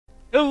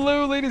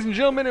Hello ladies and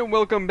gentlemen, and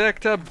welcome back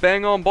to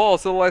Bang On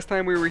Balls. So the last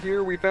time we were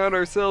here, we found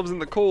ourselves in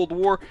the Cold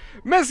War,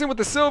 messing with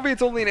the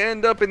Soviets, only to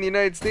end up in the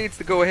United States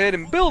to go ahead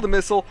and build a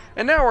missile,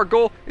 and now our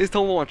goal is to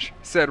launch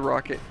said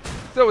rocket.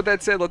 So with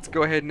that said, let's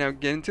go ahead and now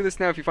get into this.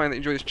 Now if you find that you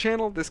enjoy this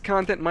channel, this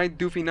content, my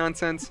doofy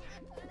nonsense,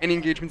 any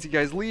engagements you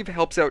guys leave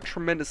helps out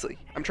tremendously.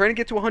 I'm trying to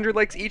get to 100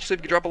 likes each, so if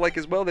you could drop a like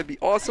as well, that'd be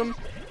awesome.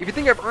 If you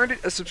think I've earned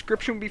it, a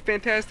subscription would be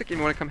fantastic, and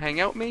you want to come hang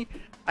out with me,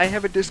 I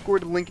have a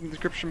Discord link in the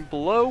description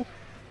below.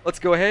 Let's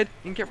go ahead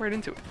and get right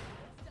into it.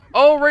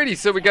 Alrighty,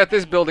 so we got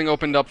this building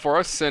opened up for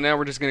us, so now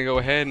we're just gonna go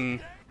ahead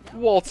and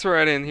waltz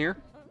right in here.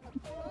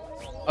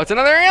 Oh, it's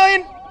another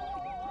alien!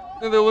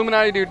 Another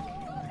Illuminati dude.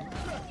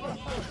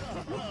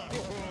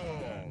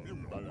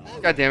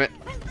 God damn it.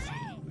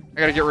 I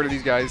gotta get rid of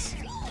these guys.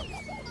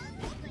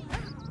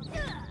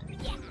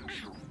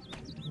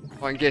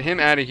 I can get him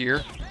out of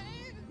here.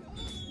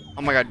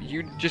 Oh my god,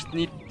 you just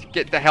need to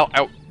get the hell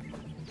out.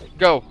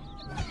 Go.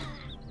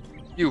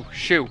 You,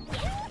 shoo.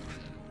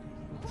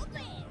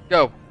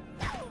 Go.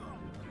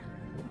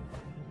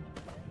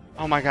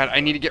 Oh my god, I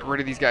need to get rid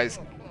of these guys.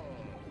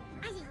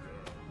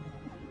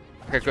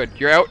 Okay, good.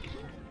 You're out.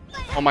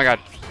 Oh my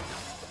god.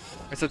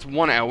 I said it's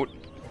one out.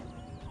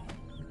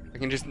 I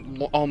can just...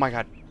 Oh my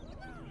god.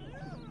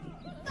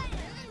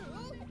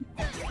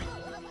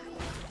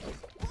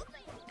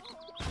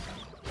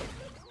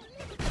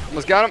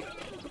 Almost got him.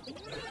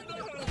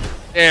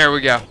 There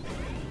we go.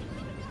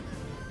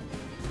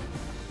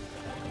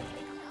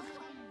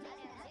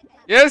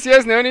 Yes,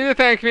 yes, no need to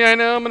thank me. I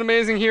know I'm an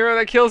amazing hero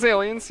that kills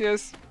aliens.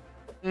 Yes.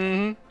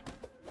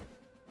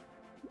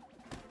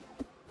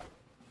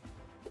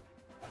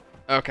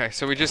 Okay,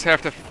 so we just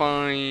have to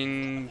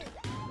find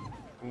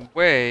a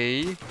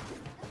way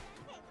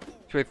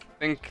to, I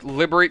think,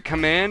 liberate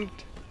command.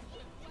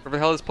 Whatever the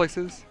hell this place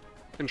is.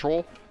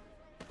 Control.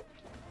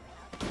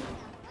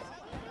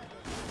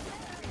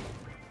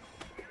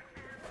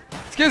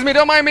 Excuse me,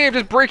 don't mind me. I'm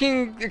just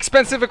breaking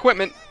expensive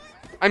equipment.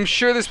 I'm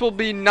sure this will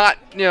be not,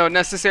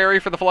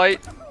 necessary for the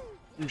flight.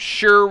 I'm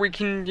sure we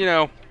can,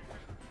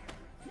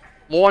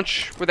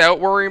 launch without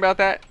worrying about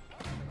that.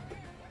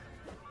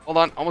 Hold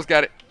on, almost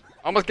got it.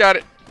 Almost got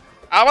it.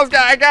 I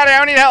got it. I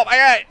don't need help. I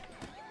got it.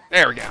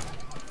 There we go.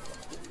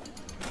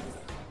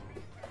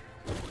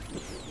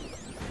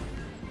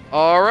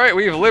 Alright,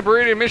 we've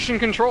liberated mission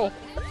control.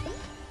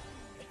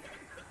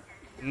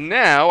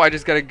 Now, I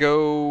just gotta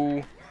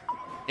go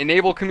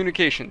enable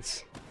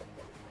communications.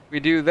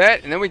 We do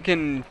that, and then we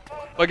can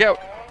bug out.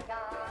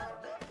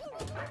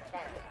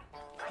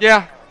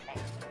 Yeah.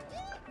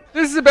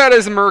 This is about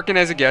as American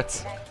as it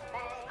gets.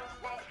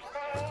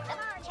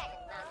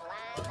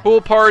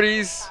 Pool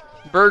parties,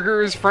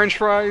 burgers, french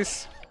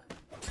fries.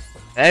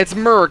 That's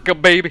America,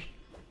 baby.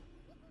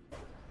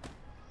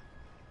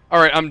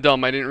 Alright, I'm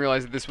dumb. I didn't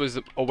realize that this was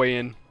a way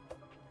in.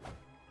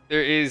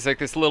 There is like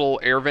this little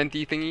air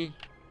venty thingy.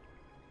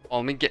 Well,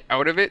 let me get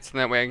out of it so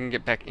that way I can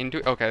get back into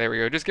it. Okay, there we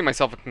go. Just give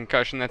myself a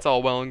concussion. That's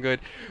all well and good.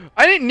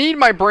 I didn't need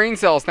my brain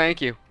cells. Thank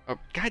you. Oh,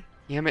 god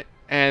damn it.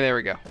 And there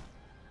we go.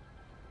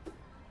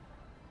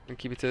 And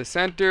keep it to the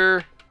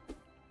center.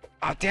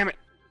 Oh, damn it.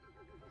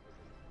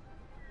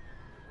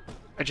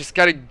 I just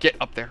gotta get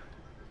up there.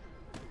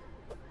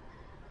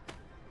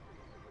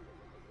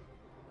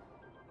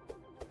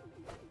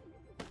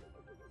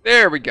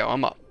 There we go.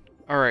 I'm up.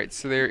 Alright,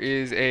 so there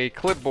is a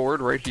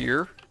clipboard right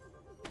here.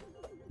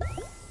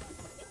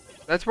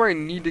 That's where I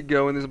need to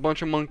go, and there's a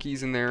bunch of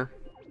monkeys in there.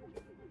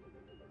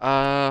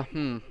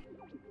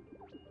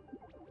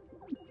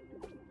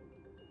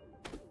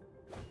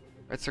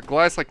 It's a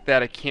glass like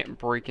that I can't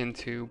break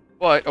into,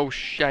 but, oh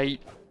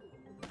shite.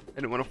 I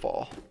didn't want to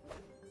fall.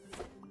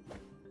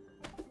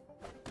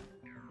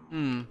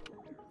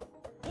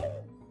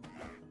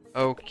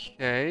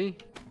 Okay.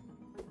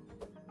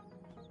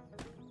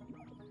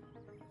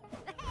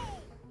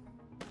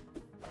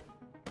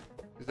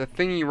 There's a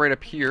thingy right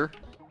up here.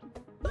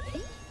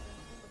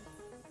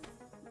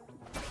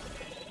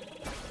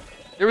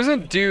 There was a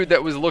dude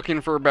that was looking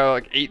for about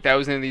like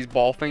 8,000 of these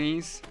ball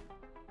thingies.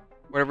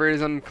 Whatever it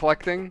is I'm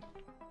collecting.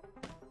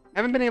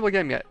 Haven't been able to get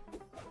them yet.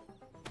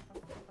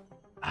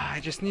 I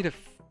just need to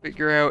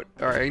figure out...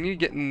 Alright, I need to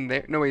get in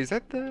there. No, wait, is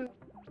that the...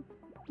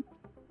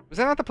 Was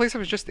that not the place I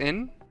was just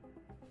in?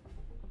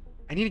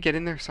 I need to get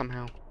in there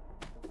somehow.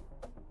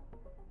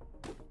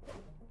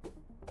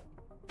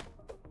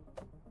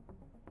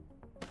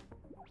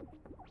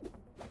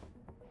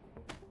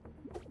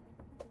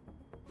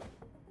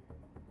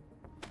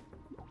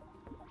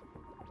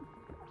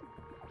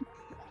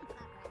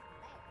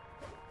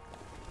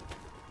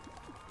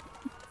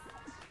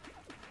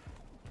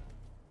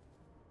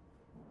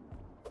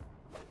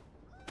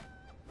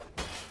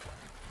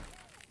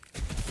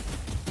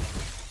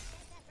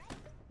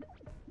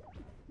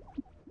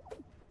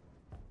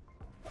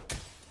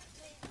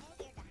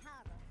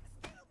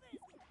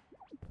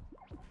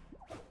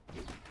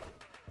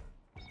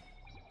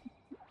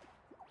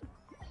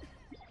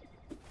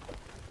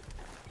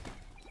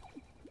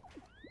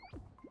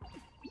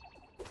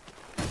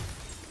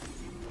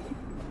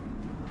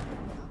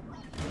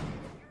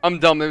 I'm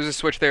dumb. There was a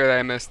switch there that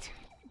I missed.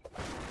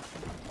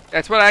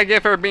 That's what I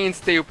get for being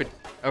stupid.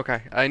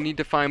 Okay, I need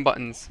to find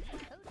buttons.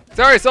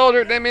 Sorry,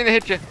 soldier. Didn't mean to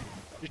hit you.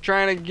 Just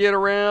trying to get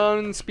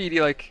around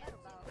speedy like.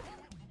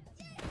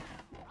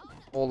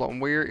 Hold on.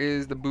 Where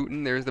is the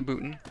bootin'? There's the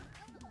bootin'.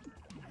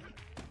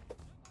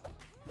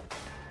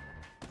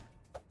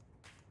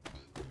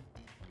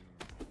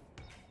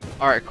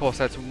 Alright, cool.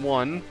 So that's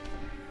one.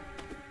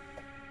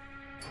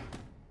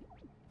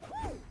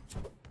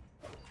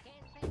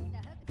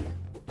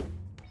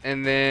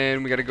 And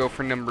then we gotta go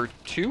for number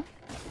 2.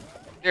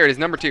 There it is,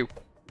 number 2.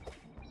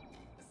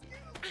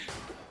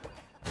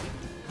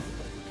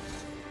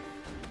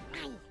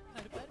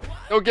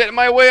 Don't get in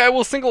my way, I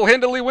will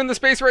single-handedly win the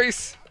space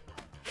race!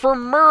 For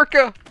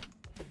America!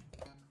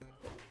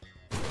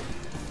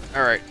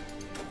 Alright.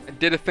 I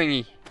did a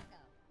thingy.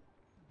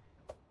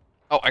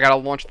 Oh, I gotta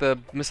launch the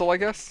missile, I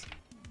guess?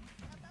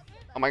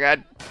 Oh my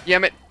god.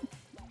 Damn it.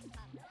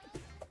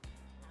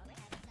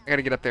 I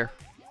gotta get up there.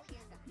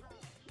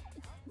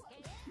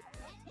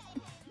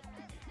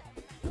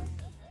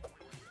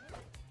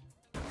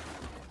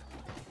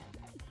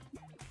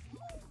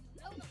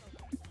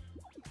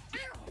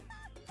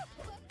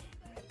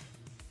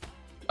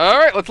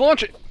 Alright, let's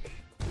launch it.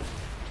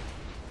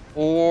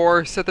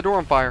 Or set the door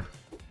on fire.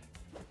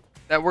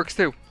 That works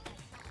too.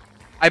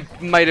 I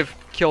might have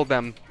killed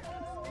them.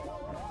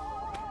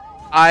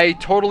 I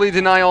totally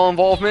deny all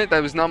involvement.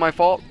 That was not my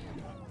fault.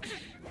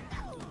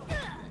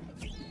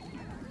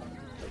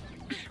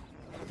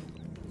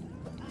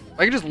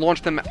 I can just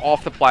launch them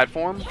off the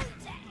platform.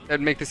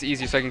 That'd make this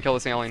easier so I can kill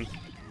this alien.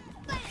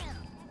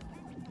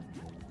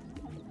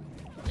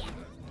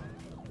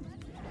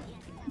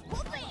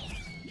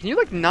 Can you,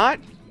 like, not?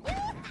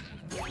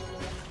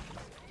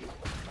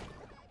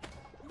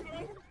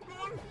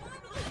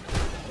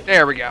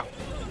 There we go.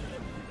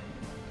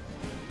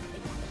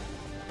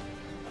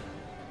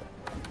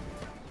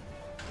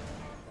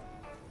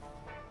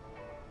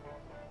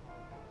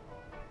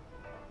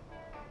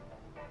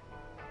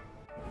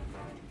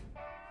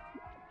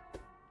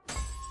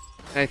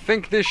 I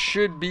think this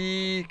should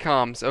be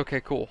comms.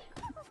 Okay, cool.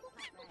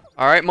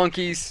 Alright,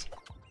 monkeys.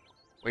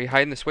 Where you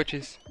hiding the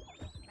switches?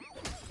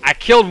 I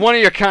killed one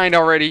of your kind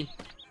already.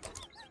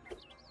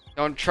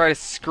 Don't try to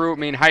screw with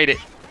me and hide it.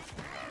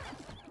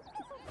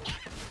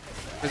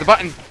 There's a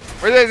button.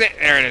 Where is it?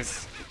 There it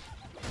is.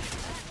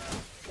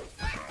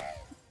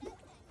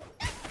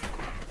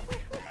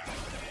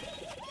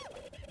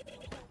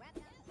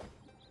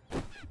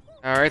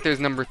 Alright, there's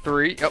number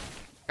 3. Oh,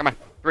 come on.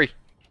 3.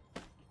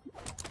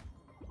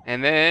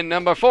 And then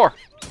number 4.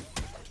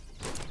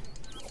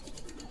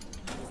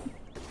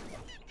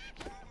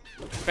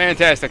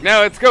 Fantastic. Now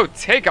let's go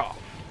take off.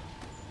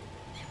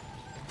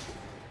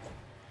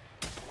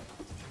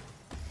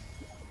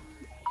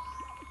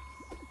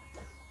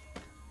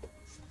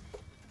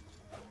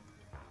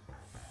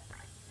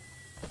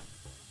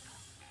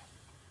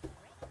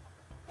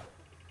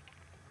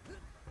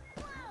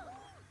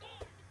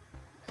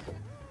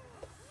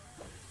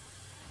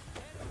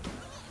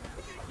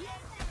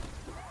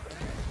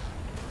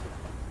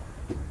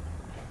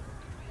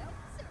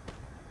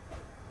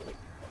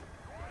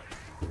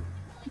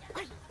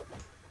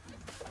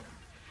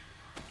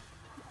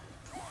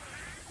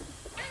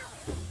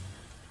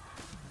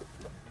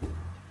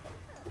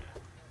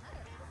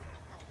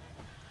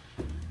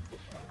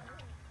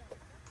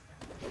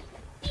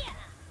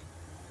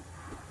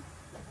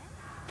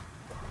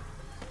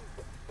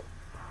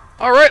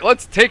 Alright,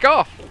 let's take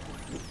off.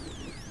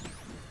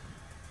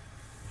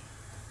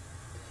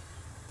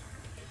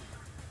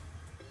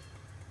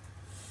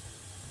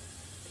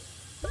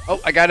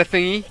 Oh, I got a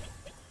thingy.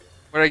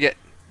 What did I get?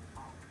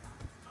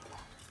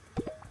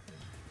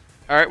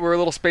 Alright, we're a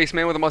little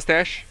spaceman with a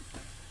mustache.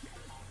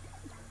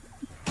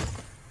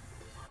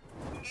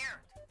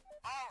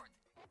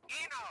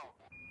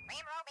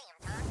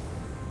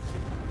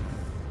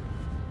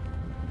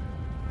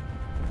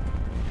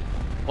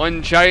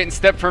 One giant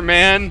step for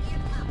man.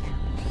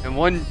 And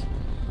one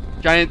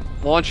giant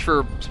launch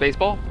for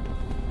Spaceball?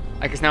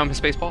 I guess now I'm a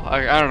Spaceball?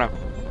 I don't know.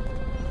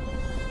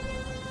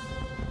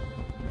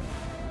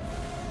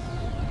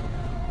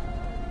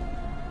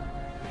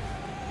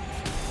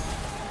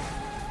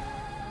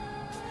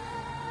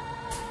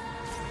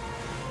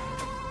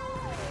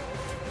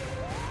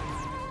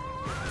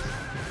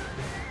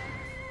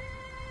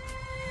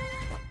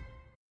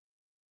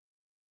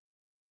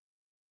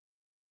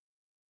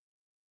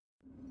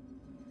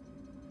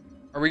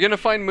 Are we gonna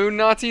find moon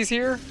Nazis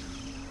here?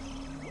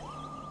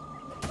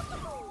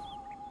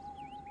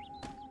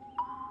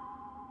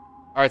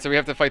 Alright, so we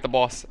have to fight the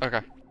boss.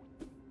 Okay.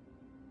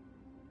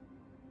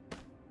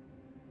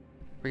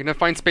 We're gonna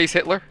find Space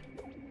Hitler.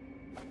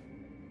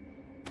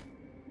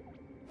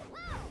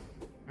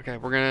 Okay,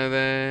 we're gonna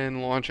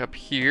then launch up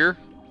here.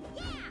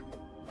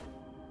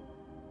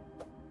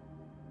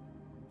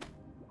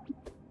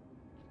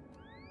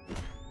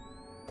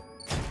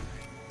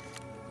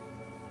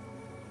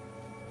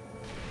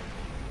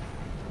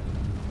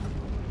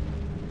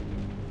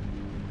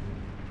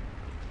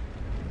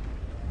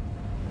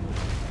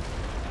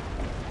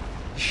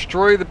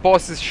 Destroy the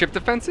boss's ship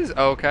defenses?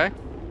 Oh, okay.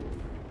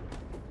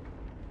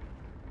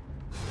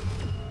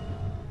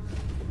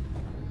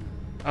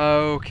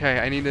 Okay,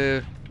 I need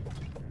to...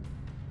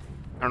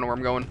 I don't know where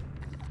I'm going.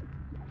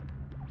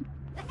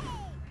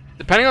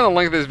 Depending on the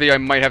length of this video, I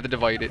might have to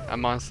divide it.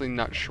 I'm honestly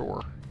not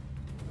sure.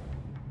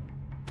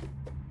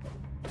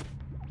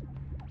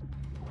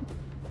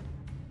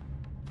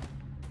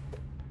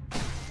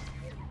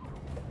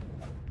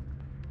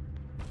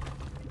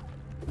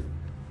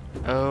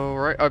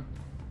 Alright,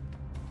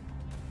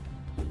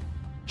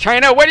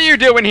 China, what are you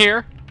doing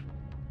here?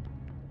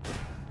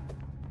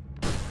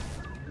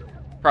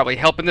 Probably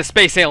helping the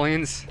space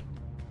aliens.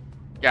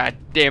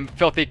 Goddamn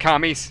filthy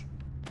commies.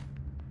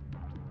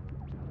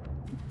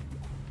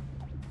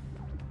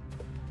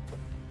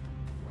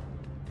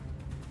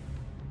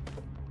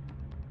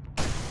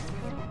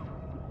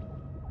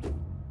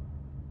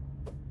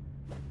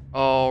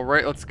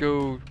 Alright, let's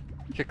go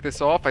kick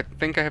this off. I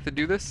think I have to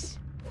do this.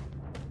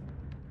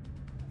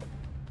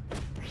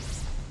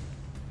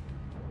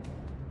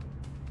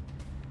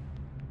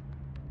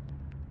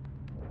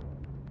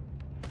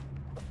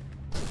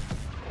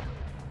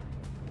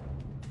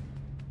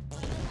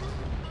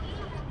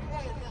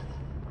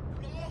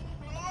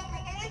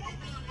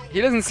 He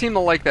doesn't seem to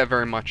like that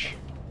very much.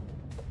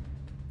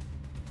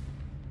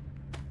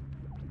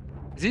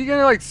 Is he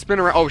gonna like spin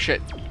around? Oh shit.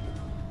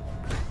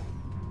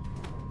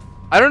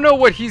 I don't know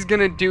what he's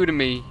gonna do to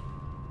me.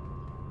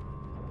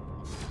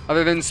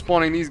 Other than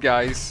spawning these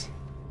guys.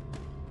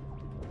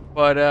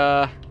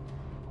 But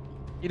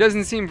he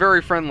doesn't seem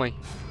very friendly.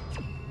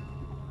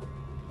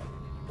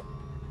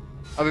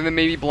 Other than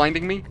maybe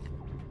blinding me.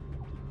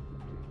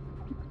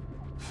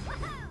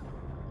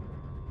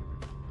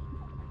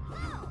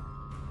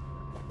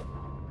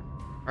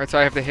 Alright, so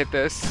I have to hit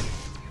this.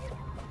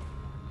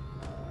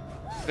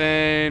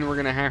 Then we're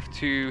gonna have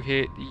to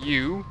hit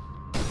you.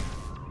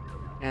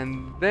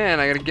 And then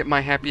I gotta get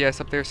my happy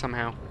ass up there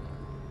somehow.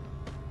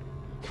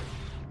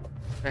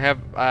 I have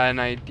an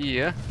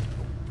idea.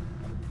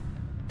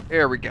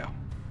 There we go.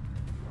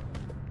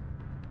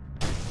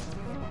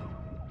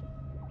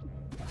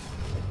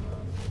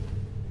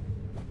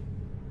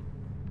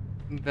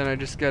 And then I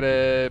just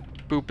gotta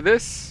boop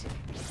this.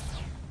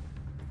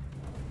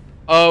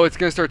 Oh, it's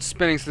gonna start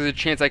spinning, so there's a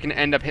chance I can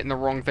end up hitting the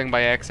wrong thing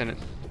by accident.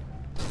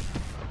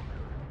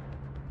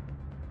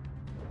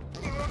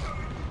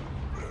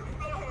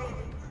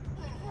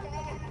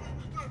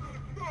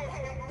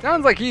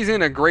 Sounds like he's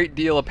in a great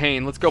deal of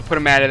pain. Let's go put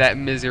him out of that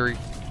misery.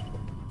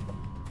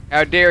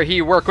 How dare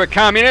he work with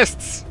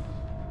communists?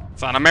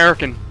 It's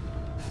un-American.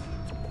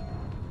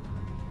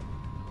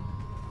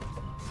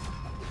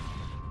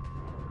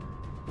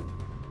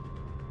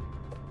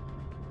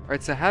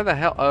 Alright, so how the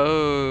hell...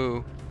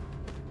 Oh...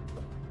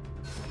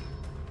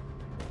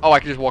 Oh, I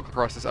can just walk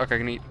across this.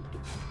 Okay, neat.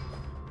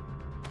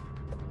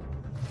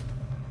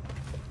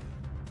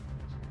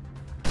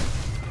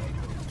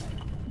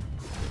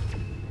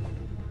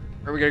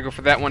 Alright, we gotta go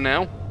for that one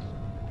now.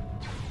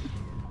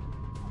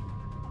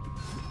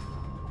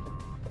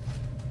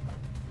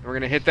 We're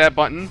gonna hit that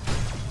button.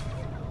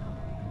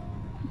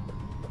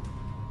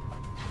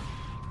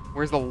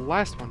 Where's the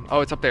last one?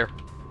 Oh, it's up there.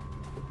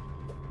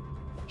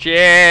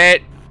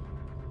 Shit!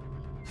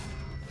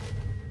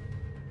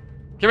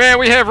 Command,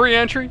 we have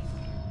re-entry.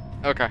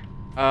 Okay.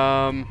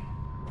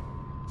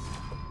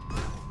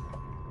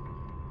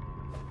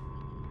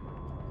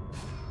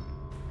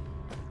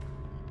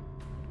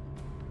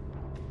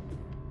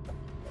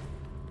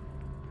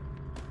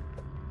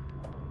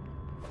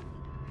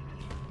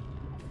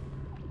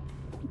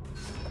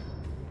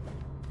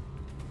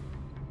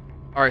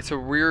 Alright, so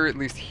we're at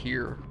least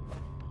here.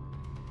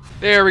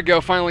 There we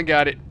go, finally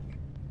got it.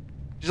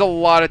 Just a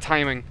lot of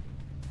timing.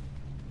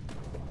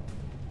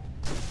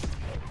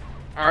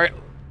 Alright.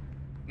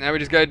 Now we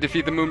just gotta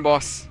defeat the moon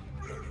boss.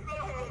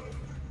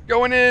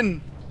 Going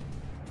in!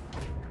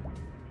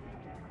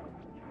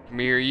 Come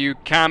here, you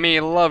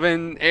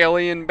commie-loving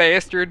alien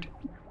bastard.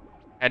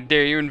 How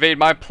dare you invade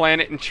my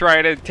planet and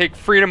try to take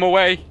freedom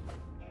away?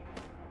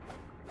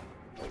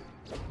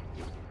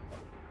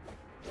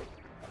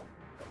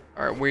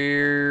 Alright,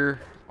 where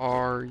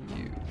are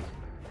you?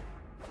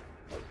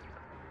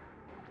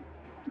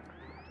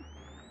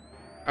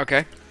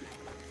 Okay.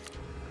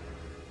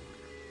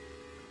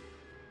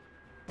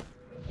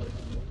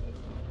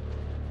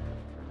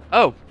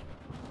 Oh.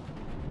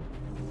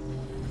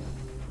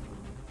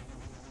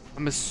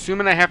 I'm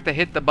assuming I have to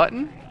hit the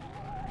button?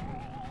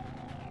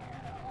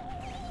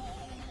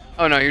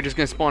 Oh no, you're just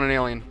gonna spawn an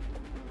alien.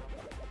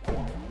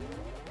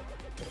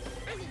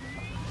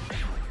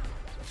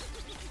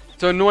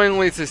 So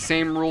annoyingly, it's the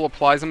same rule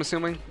applies, I'm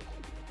assuming?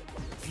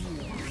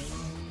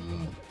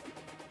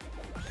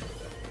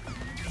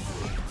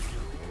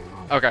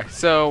 Okay,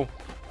 so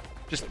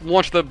just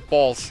launch the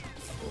balls.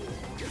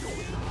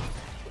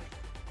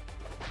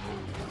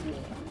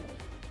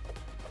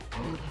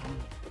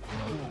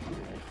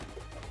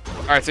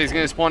 Alright, so he's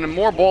gonna spawn in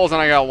more balls and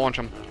I gotta launch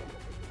them.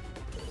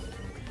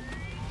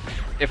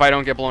 If I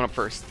don't get blown up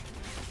first.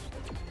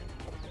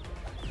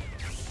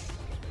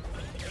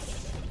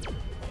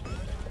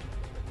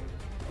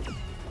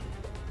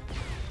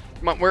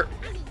 Come on, where?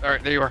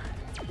 Alright, there you are.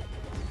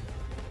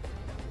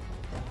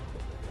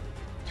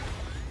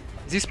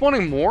 Is he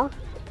spawning more?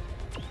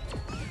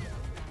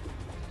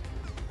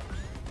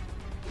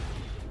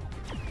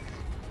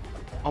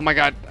 Oh my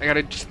god, I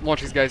gotta just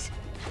launch these guys.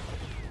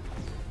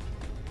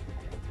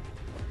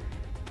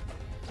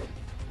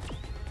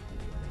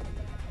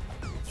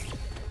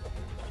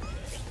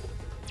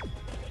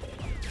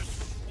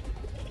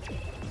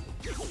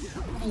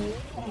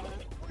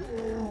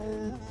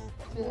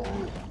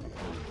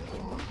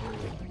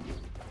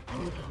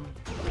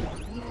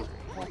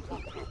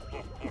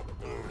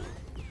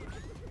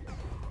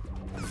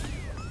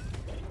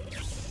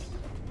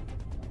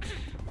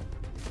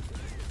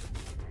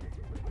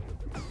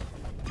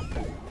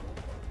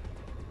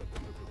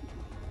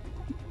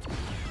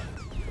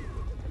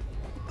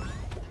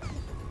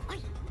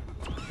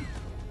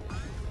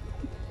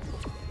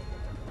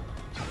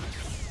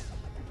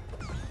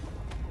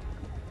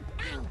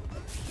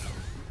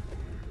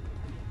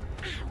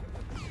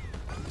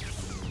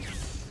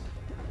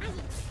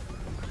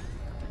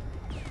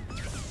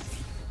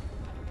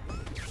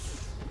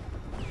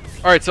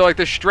 Alright, so like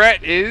the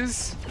strat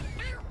is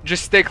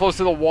just stay close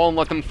to the wall and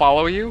let them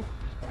follow you.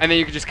 And then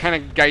you can just kind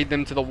of guide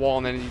them to the wall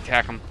and then you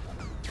attack them.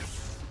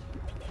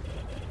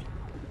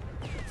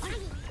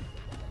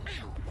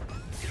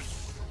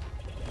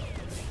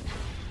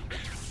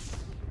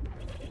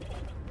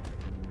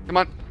 Come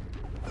on.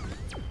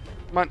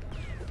 Come on.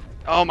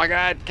 Oh my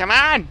god, come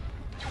on!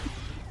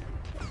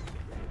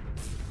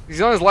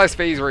 He's on his last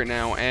phase right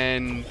now,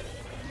 and...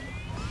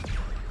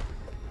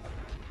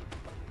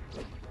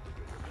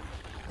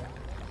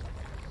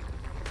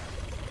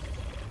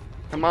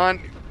 Come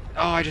on.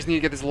 Oh, I just need to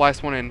get this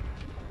last one in.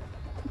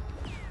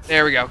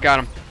 There we go. Got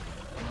him.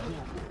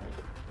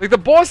 Like, the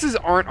bosses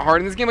aren't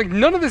hard in this game. Like,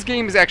 none of this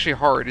game is actually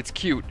hard. It's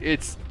cute.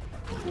 It's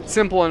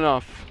simple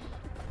enough.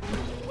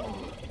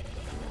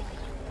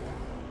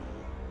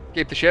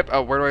 Escape the ship?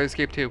 Oh, where do I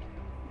escape to?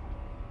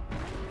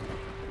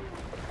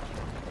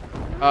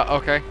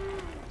 Okay.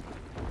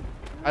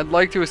 I'd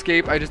like to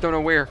escape. I just don't know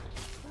where.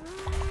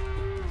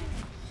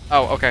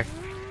 Oh, okay.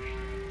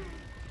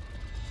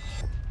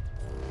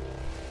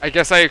 I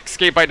guess I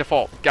escape by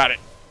default. Got it.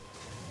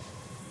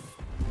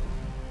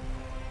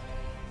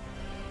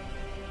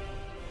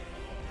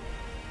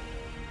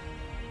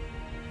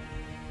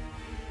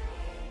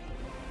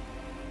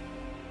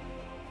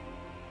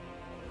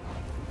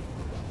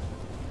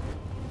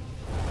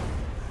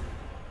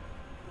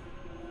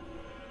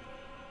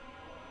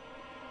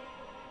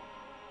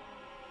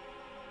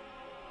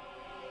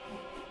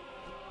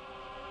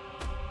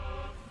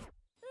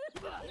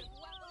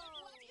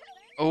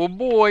 Oh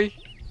boy.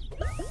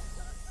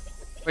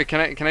 Wait,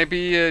 can I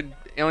be an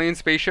alien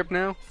spaceship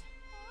now?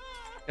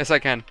 Yes, I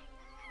can.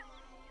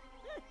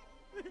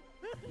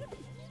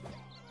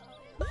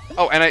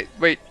 Oh, and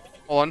wait,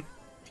 hold on.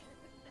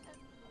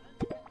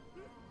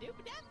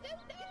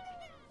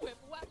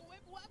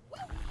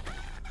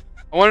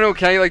 I want to know,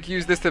 can I like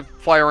use this to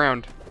fly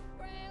around?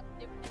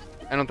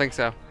 I don't think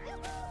so.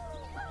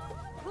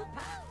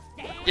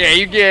 Yeah,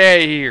 you get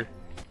out of here.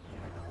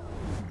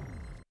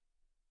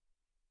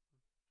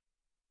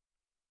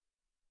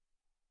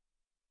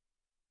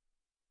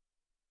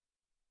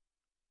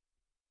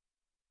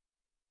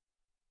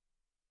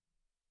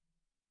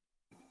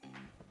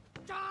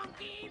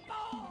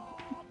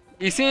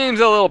 He seems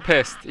a little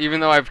pissed,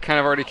 even though I've kind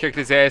of already kicked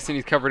his ass and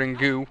he's covered in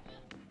goo.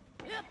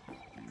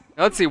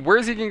 Now, let's see,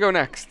 where's he gonna go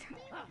next?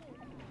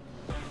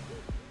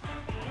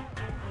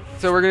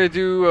 So we're gonna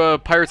do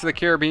Pirates of the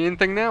Caribbean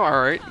thing now?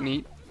 Alright,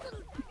 neat.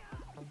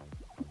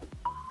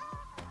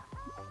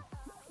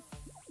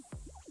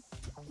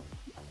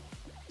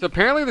 So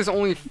apparently there's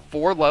only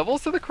 4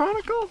 levels to the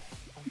Chronicle?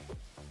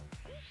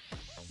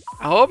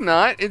 I hope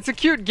not. It's a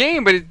cute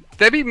game, but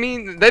that'd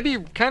be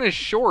kind of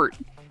short.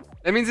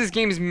 That means this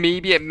game is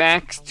maybe at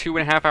max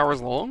 2.5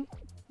 hours long.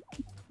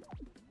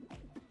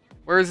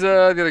 Where's the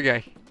other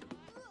guy?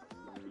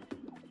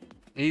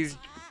 He's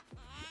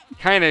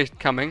kind of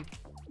coming.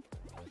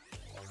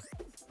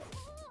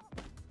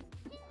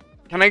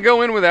 Can I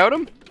go in without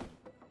him?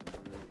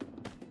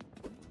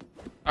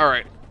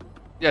 Alright.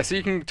 Yeah, so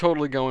you can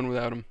totally go in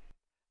without him.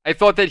 I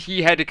thought that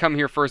he had to come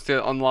here first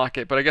to unlock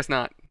it, but I guess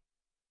not.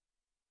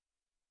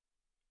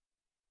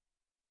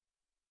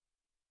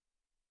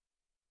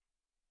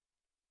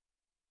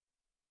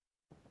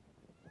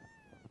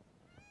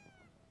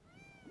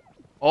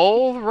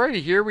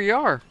 Alrighty, here we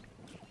are.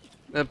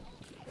 The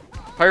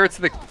Pirates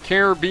of the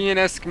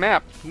Caribbean-esque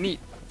map. Neat.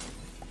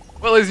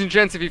 Well, ladies and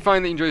gents, if you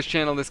find that you enjoy this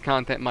channel, this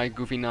content, my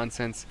goofy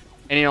nonsense,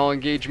 any and all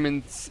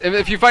engagements,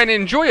 if you find it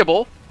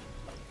enjoyable,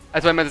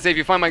 that's what I meant to say, if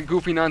you find my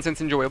goofy nonsense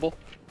enjoyable,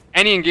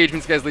 any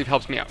engagements you guys leave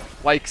helps me out.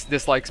 Likes,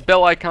 dislikes,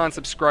 bell icon,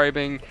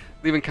 subscribing,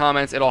 leaving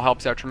comments, it all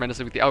helps out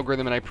tremendously with the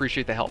algorithm, and I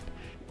appreciate the help.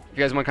 If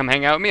you guys want to come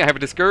hang out with me, I have a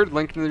Discord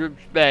link in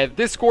the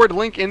Discord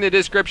link in the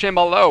description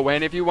below,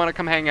 and if you want to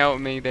come hang out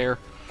with me there,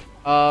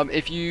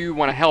 if you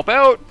want to help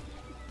out,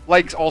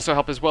 likes also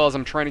help as well, as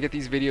I'm trying to get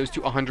these videos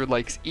to 100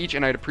 likes each,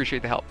 and I'd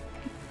appreciate the help.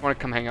 want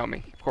to come hang out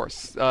with me, of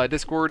course.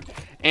 Discord.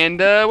 And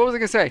what was I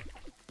gonna say?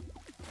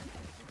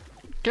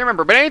 Can't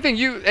remember. But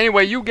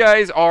anyway, you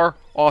guys are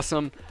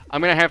awesome. I'm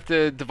gonna have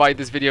to divide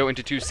this video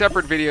into 2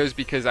 separate videos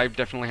because I've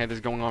definitely had this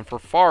going on for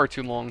far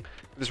too long,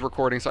 this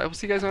recording. So I will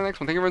see you guys on the next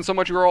one. Thank you everyone so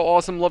much. You're all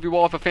awesome. Love you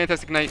all. Have a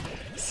fantastic night.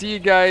 See you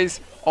guys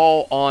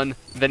all on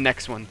the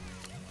next one.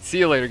 See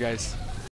you later, guys.